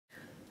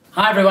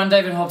Hi everyone,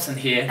 David Hobson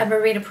here. And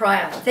Marina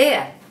Pryor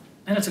there.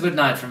 And it's a good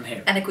night from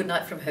here. And a good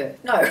night from her.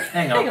 No.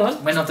 Hang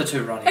on. We're not the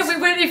two Ronnies. And we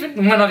weren't even...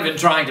 We're not even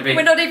trying to be.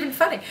 We're not even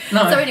funny.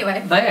 No. So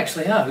anyway. They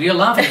actually are. You're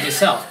laughing at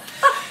yourself.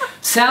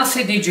 South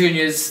Sydney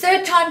Juniors.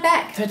 Third time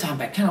back. Third time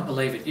back. Cannot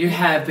believe it. You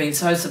have been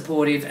so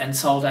supportive and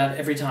sold out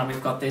every time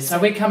we've got this. So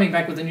we're coming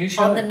back with a new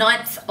show. On the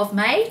 9th of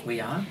May. We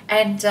are.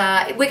 And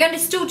we're going to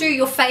still do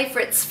your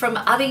favourites from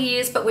other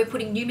years, but we're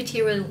putting new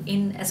material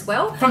in as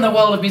well. From the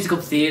world of musical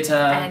theatre.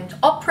 And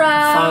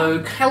opera.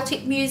 Folk.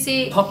 Celtic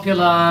music.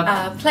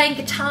 Popular. Playing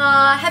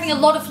guitar. Having a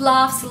lot of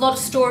laughs, a lot of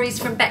stories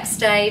from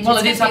backstage. Well,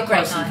 it is up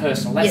close and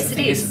personal. That's yes, the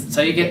thing, it is. isn't it?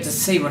 So you get to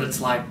see what it's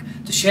like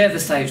to share the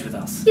stage with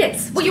us.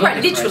 Yes. Well, you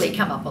won't literally crazy.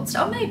 come up on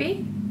stage.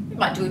 Maybe. We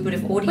might do a bit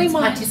of audience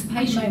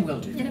participation. We may well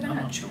do. You never know.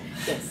 I'm not sure.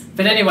 Yes.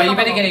 But anyway, you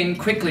better get in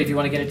quickly if you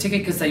want to get a ticket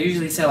because they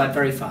usually sell out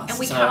very fast. And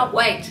we can't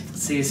wait.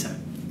 See you soon.